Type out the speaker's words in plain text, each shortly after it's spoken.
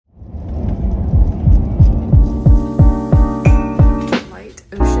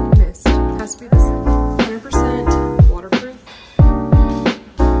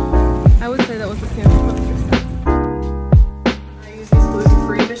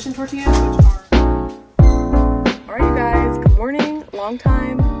mission tortillas, which are... Alright you guys, good morning, long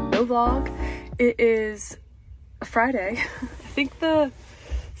time, no vlog. It is a Friday, I think the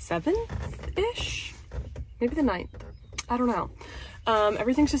 7th-ish? Maybe the 9th, I don't know.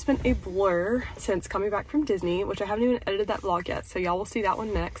 Everything's just been a blur since coming back from Disney, which I haven't even edited that vlog yet, so y'all will see that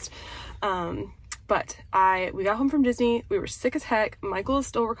one next. But we got home from Disney, we were sick as heck, Michael is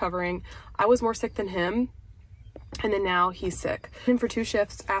still recovering, I was more sick than him, and then now he's sick. I've been for 2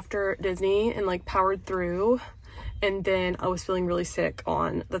 shifts after Disney and like powered through, and then I was feeling really sick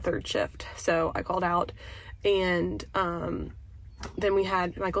on the 3rd shift, so I called out. And then we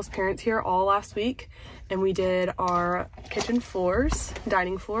had Michael's parents here all last week, and we did our kitchen floors,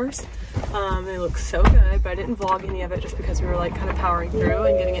 dining floors. They look so good, but I didn't vlog any of it just because we were like kind of powering through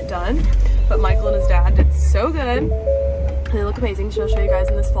and getting it done. But Michael and his dad did so good. They look amazing, so I'll show you guys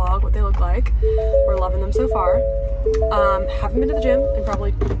in this vlog what they look like. We're loving them so far. Haven't been to the gym in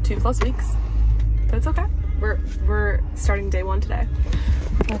probably 2+ weeks, but it's okay. We're starting day 1 today.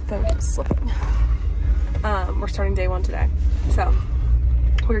 My phone keeps slipping. We're starting day 1 today. So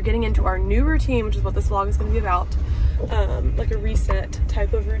we're getting into our new routine, which is what this vlog is going to be about. Like a reset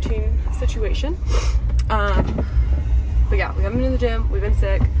type of routine situation. But yeah, we haven't been to the gym. We've been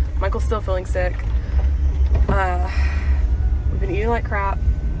sick. Michael's still feeling sick. We've been eating like crap.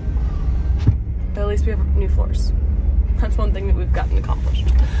 But at least we have new floors. That's one thing that we've gotten accomplished.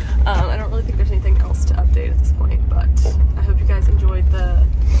 I don't really think there's anything else to update at this point, but I hope you guys enjoyed the...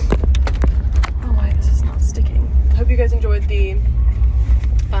 I don't know why this is not sticking. I hope you guys enjoyed the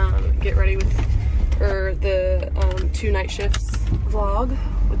get ready with, or the 2 night shifts vlog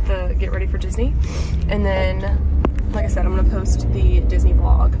with the get ready for Disney. And then, like I said, I'm gonna post the Disney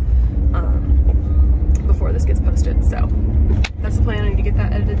vlog before this gets posted. So that's the plan. I need to get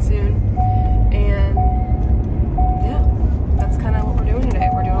that edited soon. And yeah, that's kind of what we're doing today.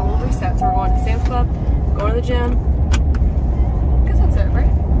 We're doing a little reset. So we're going to Sam's Club, going to the gym. I guess that's it, right?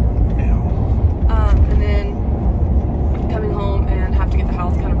 And then coming home and have to get the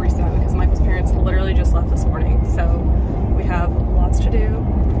house kind of reset because Michael's parents literally just left this morning. So we have lots to do.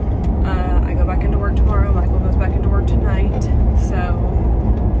 I go back into work tomorrow. Michael goes back into work tonight. So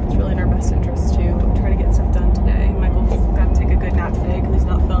it's really in our best interest to try to get stuff done today. Michael's got to take a good nap today because he's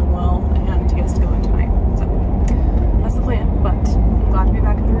not feeling well and he has to go in tonight. So that's the plan. But I'm glad to be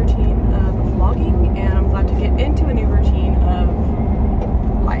back in the routine of vlogging, and I'm glad to get into a new routine of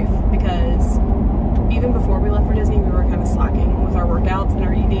life, because even before we left for Disney, we were kind of slacking with our workouts and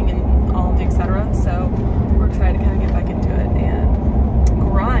our eating and all of the etc. So we're excited to kind of get back into it and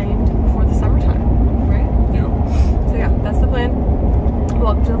grind before the summertime, right? Yeah. So yeah, that's the plan.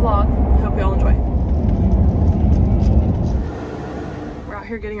 Welcome to the vlog. Hope you all enjoy. We're out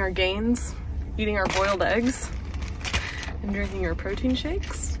here getting our gains, eating our boiled eggs, and drinking our protein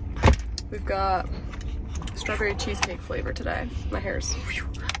shakes. We've got strawberry cheesecake flavor today. My hair's...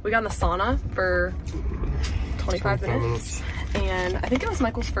 We got in the sauna for 25 minutes, and I think it was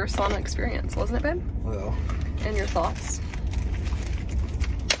Michael's first sauna experience, wasn't it, babe? Well. And your thoughts?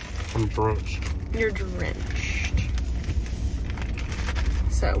 I'm drenched. You're drenched.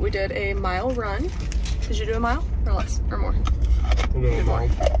 So we did a mile run. Did you do a mile or less or more? A mile.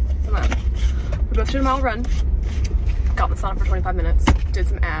 A mile. We both did a mile run. Got in the sauna for 25 minutes. Did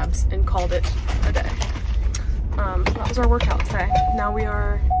some abs and called it a day. That was our workout today. Now we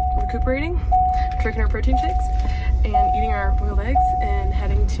are recuperating, drinking our protein shakes, and eating our boiled eggs, and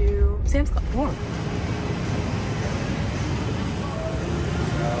heading to Sam's Club. More.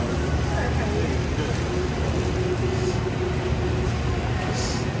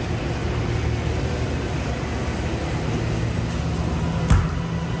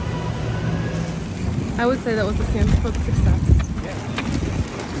 I would say that was a Sam's Club success.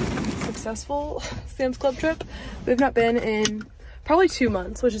 Successful Sam's Club trip. We've not been in probably 2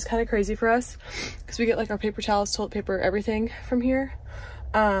 months, which is kind of crazy for us because we get like our paper towels, toilet paper, everything from here.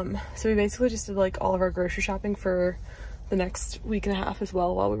 So we basically just did like all of our grocery shopping for the next week and a half as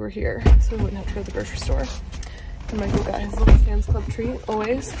well while we were here, so we wouldn't have to go to the grocery store. And Michael got his little Sam's Club treat,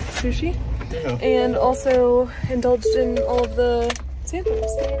 always sushi. Yeah. And also indulged in all of the samples.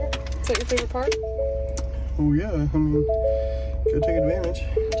 Is that your favorite part? Oh yeah, I mean, gotta take advantage.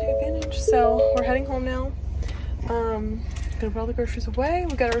 Take advantage. So we're heading home now. Gonna put all the groceries away.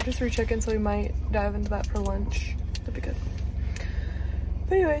 We got a rotisserie chicken, so we might dive into that for lunch. That'd be good.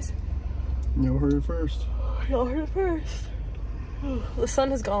 But anyways. Y'all heard it first. Y'all heard it first. The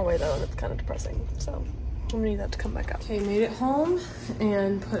sun has gone away though, and it's kind of depressing. So I'm gonna need that to come back up. Okay, made it home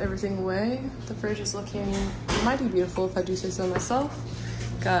and put everything away. The fridge is looking mighty beautiful, if I do say so myself.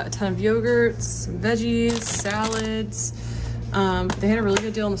 Got a ton of yogurts, some veggies, salads, They had a really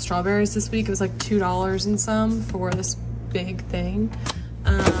good deal on the strawberries this week. It was like $2 and some for this big thing.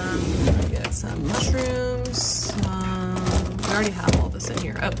 Get some mushrooms. We already have all this in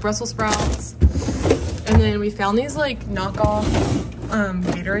here. Oh, Brussels sprouts. And then we found these like knockoff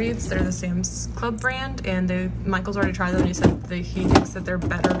Gatorades. They're the Sam's Club brand, and Michael's already tried them and he said that he thinks that they're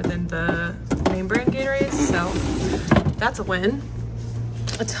better than the main brand Gatorades, so that's a win.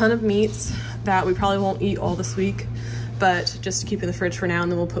 A ton of meats that we probably won't eat all this week, but just to keep in the fridge for now, and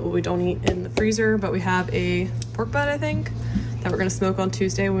then we'll put what we don't eat in the freezer. But we have a pork butt, I think, that we're gonna smoke on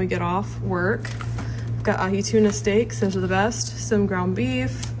Tuesday when we get off work. We've got ahi tuna steaks, those are the best. Some ground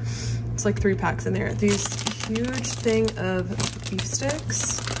beef. It's like 3 packs in there. These huge thing of beef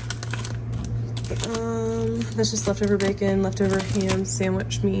sticks. That's just leftover bacon, leftover ham,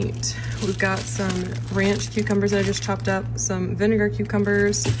 sandwich meat. We've got some ranch cucumbers that I just chopped up, some vinegar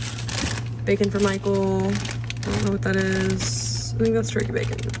cucumbers, bacon for Michael. I don't know what that is. I think that's turkey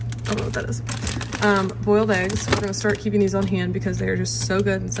bacon. I don't know what that is. Boiled eggs. We're gonna start keeping these on hand because they're just so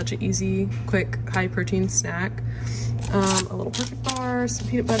good and such an easy, quick, high protein snack. A little perfect bar, some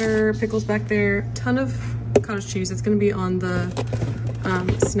peanut butter, pickles back there, ton of cottage cheese. It's gonna be on the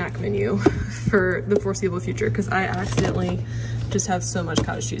snack menu for the foreseeable future because I accidentally just have so much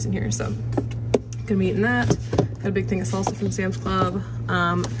cottage cheese in here. So gonna be eating that. Got a big thing of salsa from Sam's Club.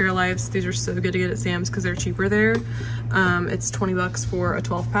 Fairlife's, these are so good to get at Sam's because they're cheaper there. It's 20 bucks for a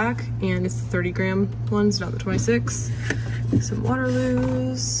 12 pack and it's the 30 gram ones, not the 26. Some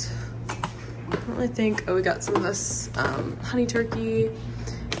Waterloos. I don't really think, oh, we got some of this honey turkey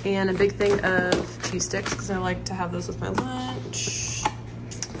and a big thing of cheese sticks because I like to have those with my lunch.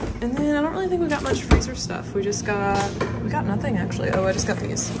 And then I don't really think we got much freezer stuff. We got nothing actually. Oh, I just got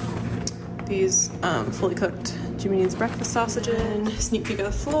these fully cooked Jimmy Needs breakfast sausages. Sneak peek of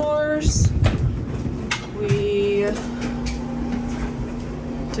the floors. We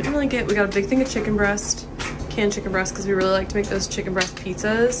didn't really get, we got a big thing of chicken breast, canned chicken breast, because we really like to make those chicken breast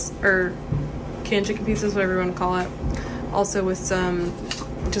pizzas, or canned chicken pizzas, whatever you want to call it. Also with some,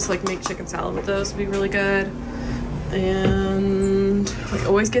 just like make chicken salad with those would be really good. And we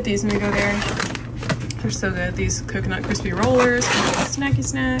always get these when we go there. They're so good. These coconut crispy rollers, snacky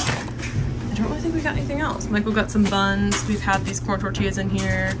snack. I don't really think we got anything else. Michael got some buns. We've had these corn tortillas in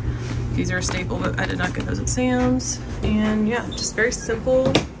here. These are a staple, but I did not get those at Sam's. And yeah, just very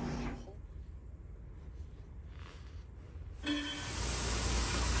simple.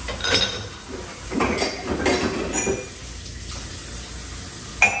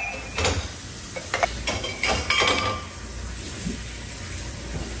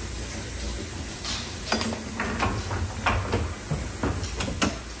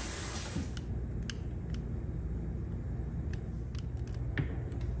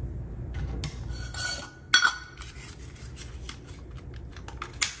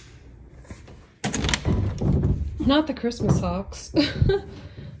 Not the Christmas socks.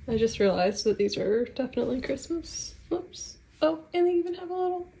 I just realized that these are definitely Christmas. Whoops. Oh, and they even have a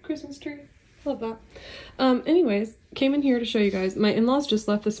little Christmas tree. Love that. Anyways, came in here to show you guys. My in-laws just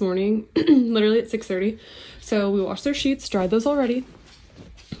left this morning, literally at 6:30. So we washed their sheets, dried those already.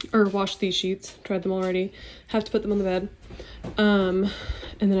 Or washed these sheets, dried them already. Have to put them on the bed. And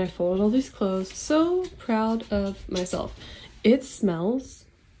then I folded all these clothes. So proud of myself. It smells.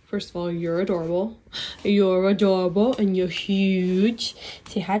 First of all, you're adorable. You're adorable and you're huge.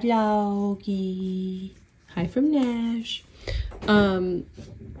 Say hi, Logie. Hi from Nash.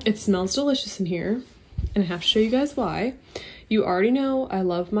 It smells delicious in here, and I have to show you guys why. You already know I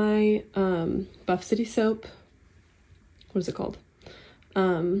love my Buff City soap. What is it called?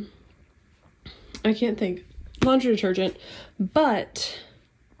 I can't think. Laundry detergent. But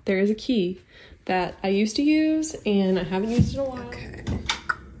there is a key that I used to use, and I haven't used in a while. Okay.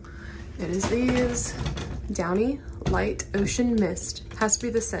 It is these Downy Light Ocean Mist. Has to be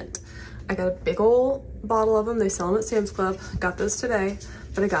the scent. I got a big old bottle of them. They sell them at Sam's Club. Got those today.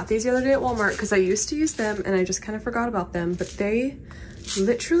 But I got these the other day at Walmart because I used to use them and I just kind of forgot about them. But they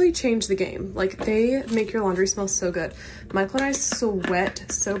literally changed the game. Like, they make your laundry smell so good. Michael and I sweat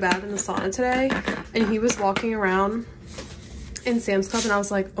so bad in the sauna today. And he was walking around in Sam's Club and I was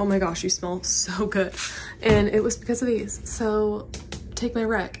like, oh my gosh, you smell so good. And it was because of these. So take my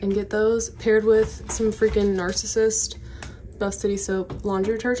rec and get those paired with some freaking Narcissist Buff City soap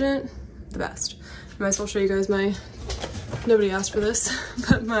laundry detergent. The best. I might as well show you guys my, nobody asked for this,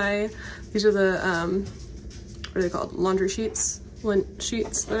 but these are the what are they called, laundry sheets, lint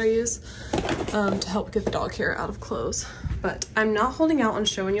sheets that I use to help get the dog hair out of clothes. But I'm not holding out on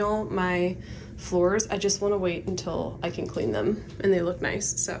showing y'all my floors. I just want to wait until I can clean them and they look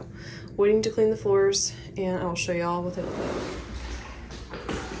nice. So waiting to clean the floors, and I'll show y'all what they look like.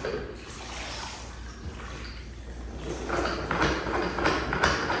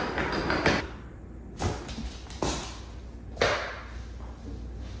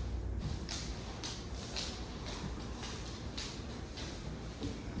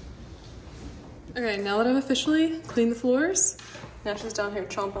 Okay, now that I've officially cleaned the floors, Nash is down here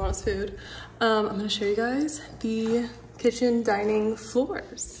chomping on his food. I'm gonna show you guys the kitchen dining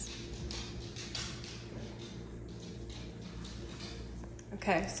floors.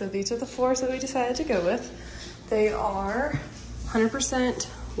 Okay, so these are the floors that we decided to go with. They are 100%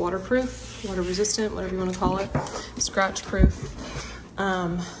 waterproof, water resistant, whatever you want to call it, scratch proof.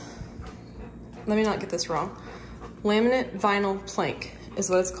 Let me not get this wrong. Laminate vinyl plank is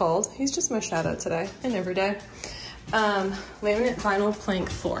what it's called. He's just my shadow today and every day. Laminate vinyl plank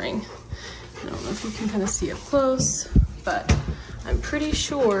flooring. I don't know if you can kind of see up close, but I'm pretty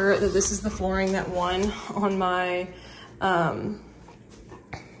sure that this is the flooring that won on my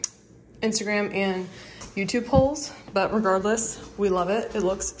Instagram and YouTube polls, but regardless, we love it. It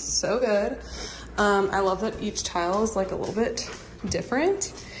looks so good. I love that each tile is like a little bit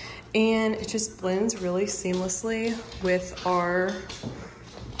different, and it just blends really seamlessly with our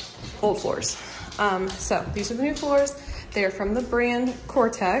old floors. So these are the new floors. They are from the brand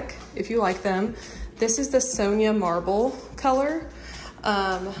Cortec, if you like them. This is the Sonia Marble color,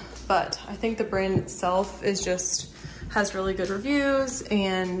 but I think the brand itself is just, has really good reviews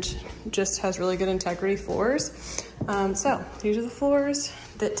and just has really good integrity floors. So these are the floors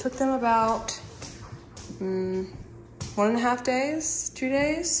that took them about 1.5 days, 2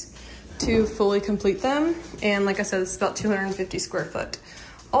 days to fully complete them. And like I said, it's about 250 square foot.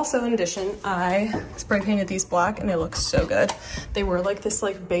 Also, in addition, I spray painted these black and they look so good. They were like this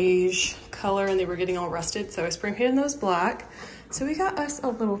like beige color and they were getting all rusted. So I spray painted those black. So we got us a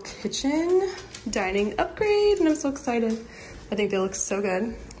little kitchen dining upgrade and I'm so excited. I think they look so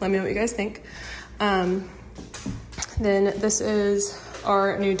good. Let me know what you guys think. Then this is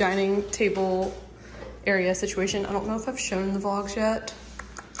our new dining table area situation. I don't know if I've shown the vlogs yet.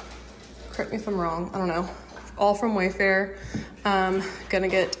 Correct me if I'm wrong, I don't know. All from Wayfair. Gonna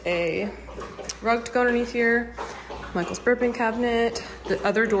get a rug to go underneath here, Michael's burping cabinet. The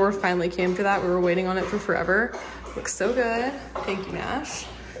other door finally came for that. We were waiting on it for forever. Looks so good. Thank you, Nash.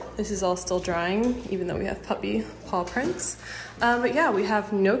 This is all still drying, even though we have puppy paw prints. But yeah, we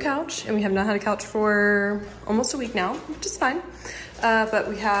have no couch, and we have not had a couch for almost a week now, which is fine. But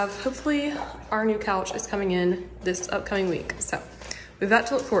we have, hopefully, our new couch is coming in this upcoming week. So we've got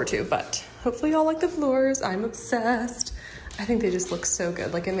to look forward to, but hopefully y'all like the floors. I'm obsessed. I think they just look so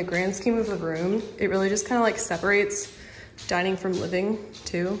good. Like in the grand scheme of the room, it really just kind of like separates dining from living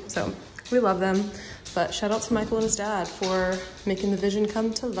too. So we love them. But shout out to Michael and his dad for making the vision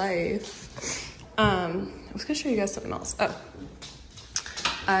come to life. I was gonna show you guys something else. Oh,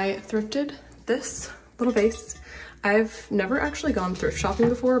 I thrifted this little vase. I've never actually gone thrift shopping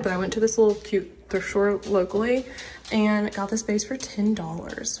before, but I went to this little cute thrift store locally and got this vase for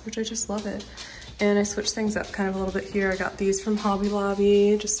 $10, which I just love it. And I switched things up kind of a little bit here. I got these from Hobby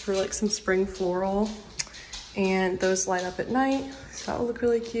Lobby just for like some spring floral, and those light up at night, so that will look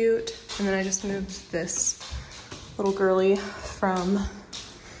really cute. And then I just moved this little girly from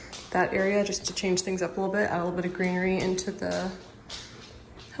that area just to change things up a little bit, add a little bit of greenery into the,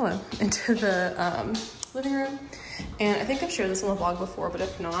 living room. And I think I've shared this on the vlog before, but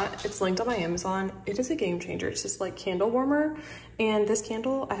if not, it's linked on my Amazon. It is a game changer. It's just like candle warmer. And this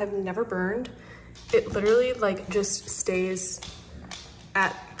candle I have never burned. It literally like just stays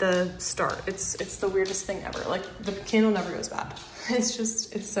at the start. It's the weirdest thing ever. Like the candle never goes bad.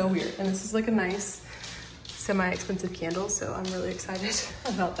 It's so weird. And this is like a nice semi-expensive candle, so I'm really excited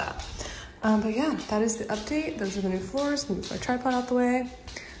about that. But yeah, that is the update. Those are the new floors. Move my tripod out the way.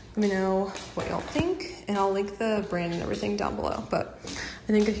 Let me know what y'all think, and I'll link the brand and everything down below. But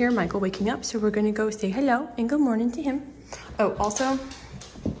I think I hear Michael waking up, so we're gonna go say hello and good morning to him. Oh, also, I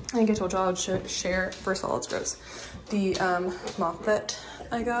think I told y'all I would share, first of all, it's gross, the mop that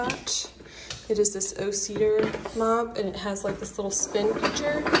I got. It is this O-Cedar mop, and it has like this little spin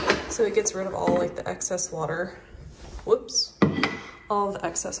feature, so it gets rid of all like the excess water. Whoops. All of the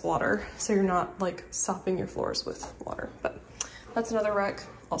excess water, so you're not like sopping your floors with water. But that's another rec,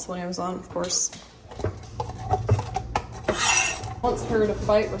 also on Amazon, of course. Once heard a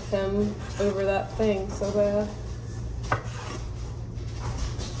fight with him over that thing so bad.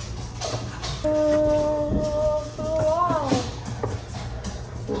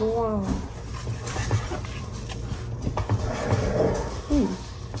 Wow.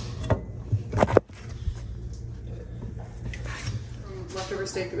 Leftover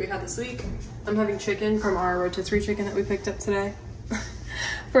steak that we had had this week. I'm having chicken from our rotisserie chicken that we picked up today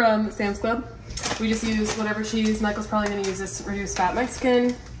from Sam's Club. We just use whatever cheese. Michael's probably gonna use this reduced fat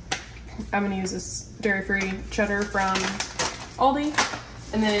Mexican. I'm gonna use this dairy-free cheddar from Aldi.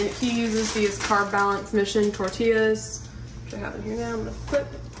 And then he uses these carb balance mission tortillas, which I have in here now. I'm gonna flip.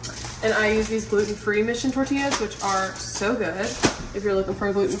 And I use these gluten-free mission tortillas, which are so good if you're looking for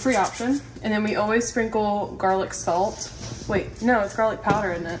a gluten-free option. And then we always sprinkle garlic salt. Wait, no, it's garlic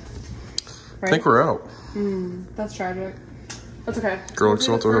powder, isn't it? Right? I think we're out. That's tragic. That's okay. Garlic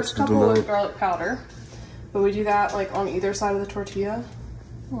salt will have to do couple that. with garlic powder, but we do that like on either side of the tortilla.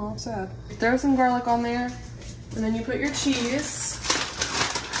 Oh, sad. Throw some garlic on there, and then you put your cheese.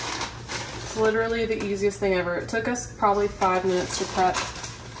 It's literally the easiest thing ever. It took us probably 5 minutes to prep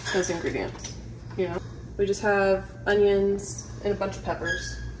those ingredients, you know? We just have onions and a bunch of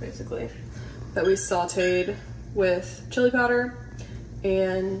peppers, basically, that we sauteed with chili powder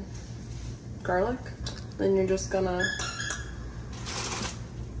and garlic. Then you're just gonna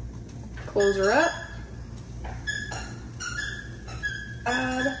close her up,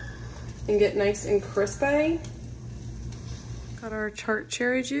 add, and get nice and crispy. Got our tart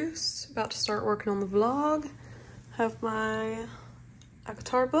cherry juice, about to start working on the vlog. Have my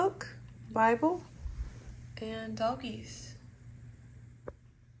Avatar book, Bible, and doggies.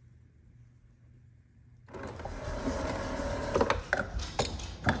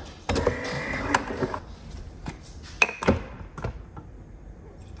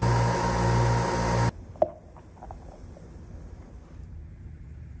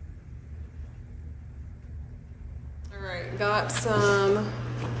 Alright, got some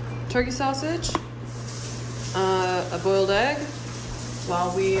turkey sausage, a boiled egg,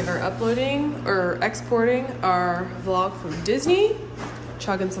 while we are uploading or exporting our vlog from Disney,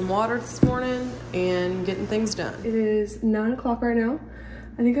 chugging some water this morning and getting things done. It is 9 o'clock right now.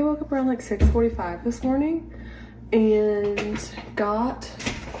 I think I woke up around like 6:45 this morning and got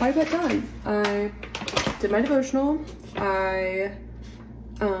quite a bit done. I did my devotional. I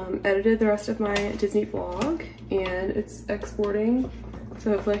edited the rest of my Disney vlog and it's exporting. So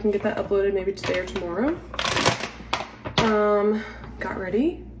hopefully I can get that uploaded maybe today or tomorrow. Got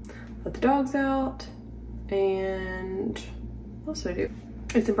ready, let the dogs out, and what else did I do?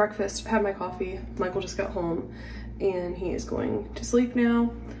 Ate some breakfast, had my coffee. Michael just got home and he is going to sleep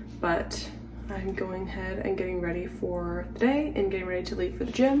now, but I'm going ahead and getting ready for the day and getting ready to leave for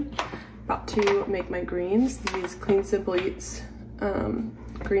the gym. About to make my greens. These Clean Simple Eats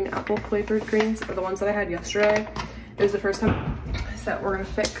green apple flavored greens are the ones that I had yesterday. It was the first time, so we're gonna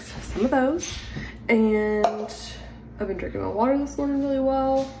fix some of those. And I've been drinking my water this morning really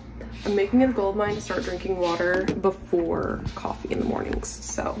well. I'm making it a goal of mine to start drinking water before coffee in the mornings.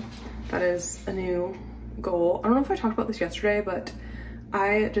 So that is a new goal. I don't know if I talked about this yesterday, but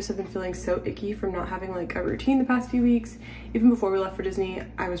I just have been feeling so icky from not having like a routine the past few weeks. Even before we left for Disney,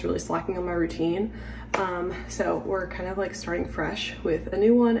 I was really slacking on my routine. So we're kind of like starting fresh with a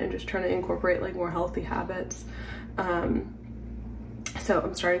new one and just trying to incorporate like more healthy habits. So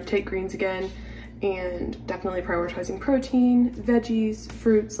I'm starting to take greens again and definitely prioritizing protein, veggies,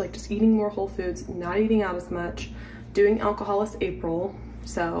 fruits, like just eating more whole foods, not eating out as much, doing alcoholless April.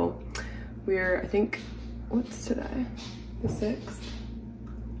 So we're, I think, what's today? The 6th?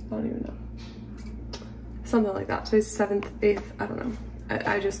 I don't even know. Something like that. Today's the 7th, 8th, I don't know.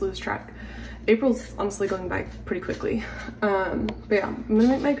 I just lose track. April's honestly going by pretty quickly. But yeah, I'm gonna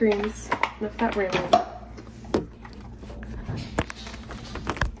make my greens. Enough that rambling.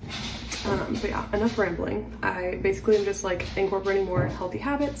 But yeah, enough rambling. I basically am just like incorporating more healthy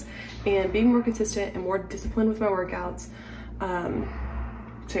habits and being more consistent and more disciplined with my workouts.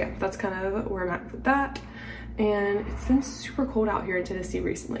 So yeah, that's kind of where I'm at with that. And it's been super cold out here in Tennessee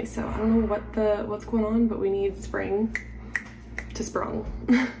recently, so I don't know what's going on, but we need spring to sprung.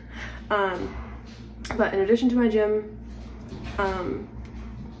 But in addition to my gym,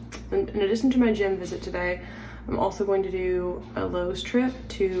 in addition to my gym visit today, I'm also going to do a Lowe's trip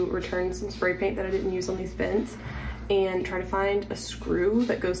to return some spray paint that I didn't use on these vents and try to find a screw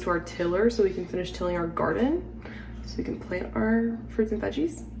that goes to our tiller so we can finish tilling our garden, so we can plant our fruits and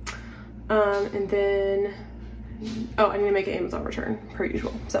veggies. And then, oh, I need to make an Amazon return per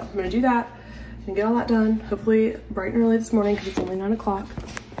usual. So I'm gonna do that and get all that done, hopefully bright and early this morning because it's only 9 o'clock.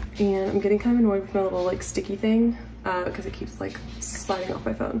 And I'm getting kind of annoyed with my little like sticky thing because it keeps like sliding off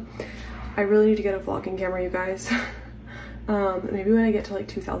my phone. I really need to get a vlogging camera, you guys. Maybe when I get to like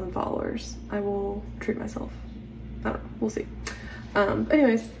 2,000 followers, I will treat myself. I don't know, we'll see. But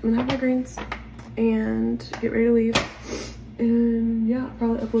anyways, I'm gonna have my greens and get ready to leave. And yeah, I'll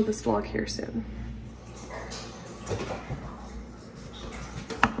probably upload this vlog here soon.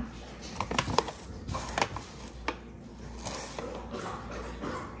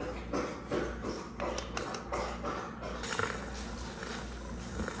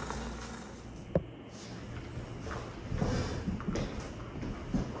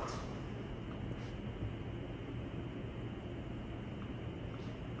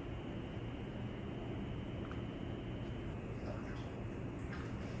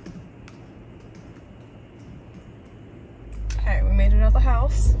 out the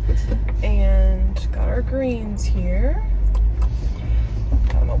house and got our greens here.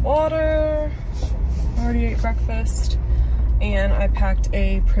 Got my water, already ate breakfast, and I packed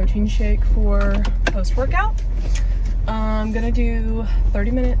a protein shake for post-workout. I'm gonna do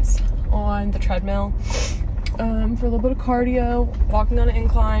 30 minutes on the treadmill for a little bit of cardio, walking on an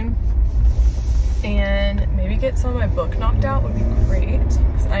incline, and maybe get some of my book knocked out would be great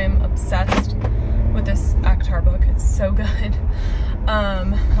because I am obsessed with this ACOTAR book. It's so good.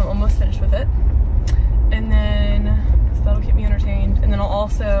 I'm almost finished with it, and then so that'll keep me entertained. And then I'll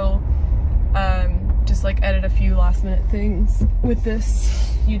also just like edit a few last minute things with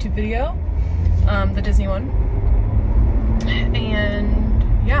this YouTube video, the Disney one.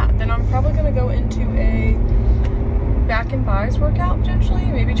 And yeah, then I'm probably gonna go into a back and buys workout potentially,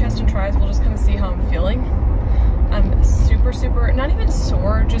 maybe chest and tries. We'll just kind of see how I'm feeling. I'm super, not even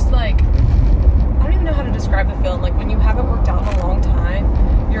sore, just like, I don't even know how to describe the feeling. Like when you haven't worked out in a long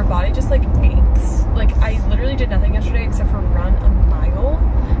time, your body just like aches. Like I literally did nothing yesterday except for run a mile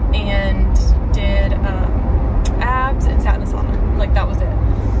and did abs and sat in the sauna. Like that was it.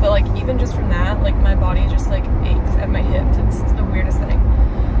 But like even just from that, like my body just like aches at my hips. It's the weirdest thing.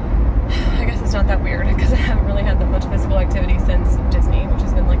 I guess it's not that weird because I haven't really had that much physical activity since Disney, which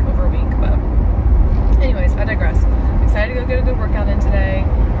has been like over a week. But anyways, I digress. Excited to go get a good workout in today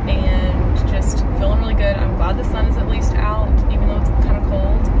and just feeling really good. I'm glad the sun is at least out, even though it's kind of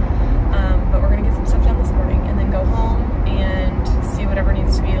cold. But we're gonna get some stuff done this morning and then go home and see whatever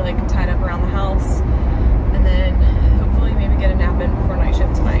needs to be like tied up around the house, and then hopefully maybe get a nap in before night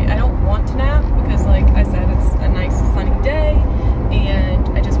shift tonight. I don't want to nap because like I said, it's a nice sunny day and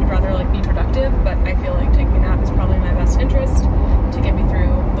I just would rather like be productive, but I feel like taking a nap is probably in my best interest to get me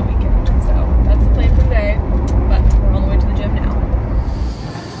through the weekend. So that's the plan for today, but we're on the way to the gym now.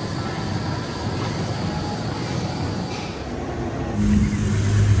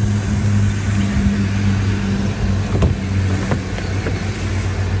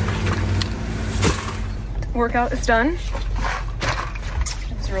 Workout is done.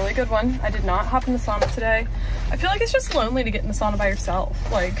 It was a really good one. I did not hop in the sauna today. I feel like it's just lonely to get in the sauna by yourself.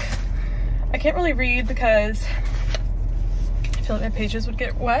 Like, I can't really read because I feel like my pages would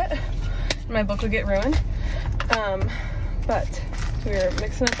get wet and my book would get ruined. But we're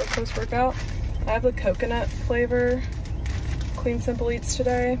mixing up a post-workout. I have the coconut flavor Clean Simple Eats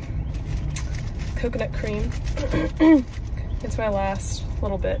today. Coconut cream. It's my last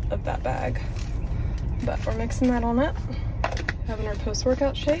little bit of that bag. But we're mixing that on up, having our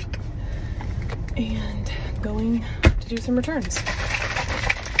post-workout shake, and going to do some returns.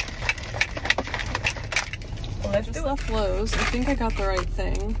 Let's do it. Lowe's. I think I got the right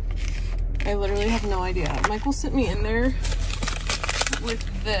thing. I literally have no idea. Michael sent me in there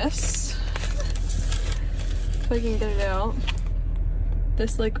with this, if I can get it out.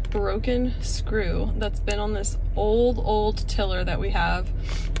 This like broken screw that's been on this old tiller that we have.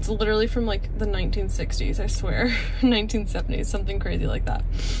 It's literally from like the 1960s, I swear. 1970s, something crazy like that.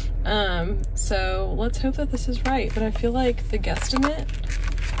 So let's hope that this is right, but I feel like the guesstimate,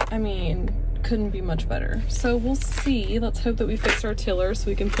 I mean, couldn't be much better. So we'll see. Let's hope that we fix our tiller so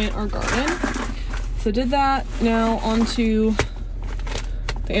we can plant our garden. So did that. Now on to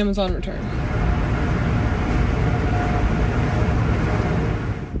the Amazon return.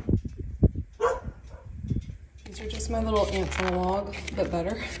 My little ants on a log, but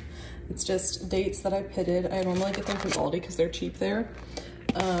better. It's just dates that I pitted. I normally get them from Aldi because they're cheap there.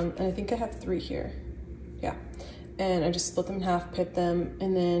 And I think I have 3 here. Yeah. And I just split them in half, pit them,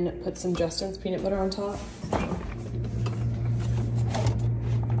 and then put some Justin's peanut butter on top.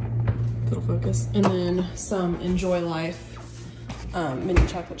 It'll focus. And then some Enjoy Life mini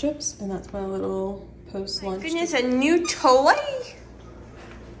chocolate chips. And that's my little post-lunch. Goodness, a new toy?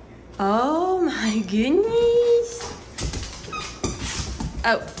 Oh my goodness.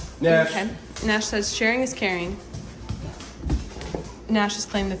 Oh, Nash. Okay. Nash says sharing is caring. Nash has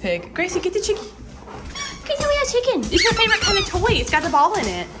claimed the pig. Gracie, get the chicken. Get the chicken. It's your favorite kind of toy. It's got the ball in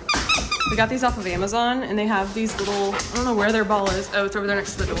it. We got these off of Amazon and they have these little, I don't know where their ball is. Oh, it's over there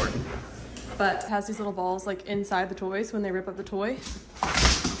next to the door. But it has these little balls like inside the toy, so when they rip up the toy,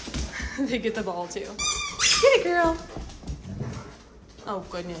 they get the ball too. Get it, girl. Oh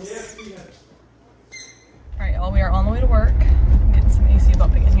goodness. All right, y'all, we are on the way to work. I'm getting some AC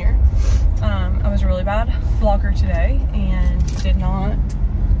bumping in here. I was a really bad vlogger today and did not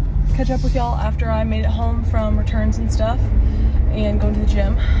catch up with y'all after I made it home from returns and stuff and going to the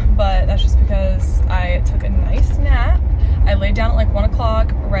gym, but that's just because I took a nice nap. I laid down at like 1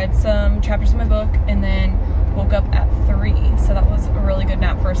 o'clock, read some chapters in my book, and then woke up at 3. So that was a really good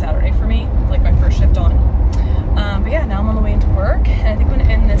nap for a Saturday for me, like my first shift on. But yeah, now I'm on the way into work, and I think I'm gonna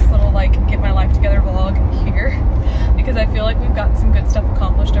end this little like get my life together vlog here because I feel like we've gotten some good stuff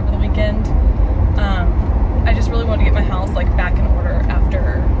accomplished over the weekend. I just really wanted to get my house like back in order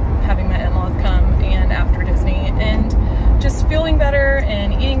after having my in-laws come and after Disney, and just feeling better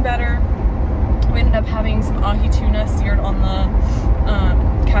and eating better. We ended up having some ahi tuna seared on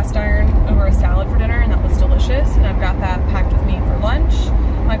the cast iron over a salad for dinner, and that was delicious, and I've got that packed with me for lunch.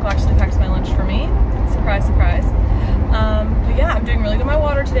 Michael actually packed my lunch for me. Surprise, surprise. But yeah, I'm doing really good with my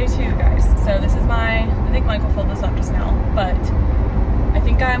water today too, guys. So this is I think Michael filled this up just now, but I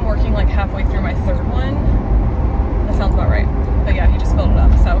think I'm working like halfway through my third one. That sounds about right. But yeah, he just filled it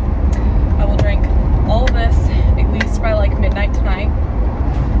up. So I will drink all of this at least by like midnight tonight.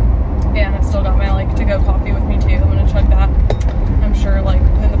 And I've still got my like to-go coffee with me too. I'm gonna chug that, I'm sure, like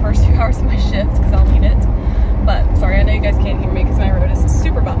within the first few hours of my shift because I'll need it. But sorry, I know you guys can't hear me because my road is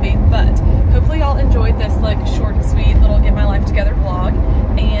super bumpy, but hopefully y'all enjoyed this like short and sweet little get my life together vlog.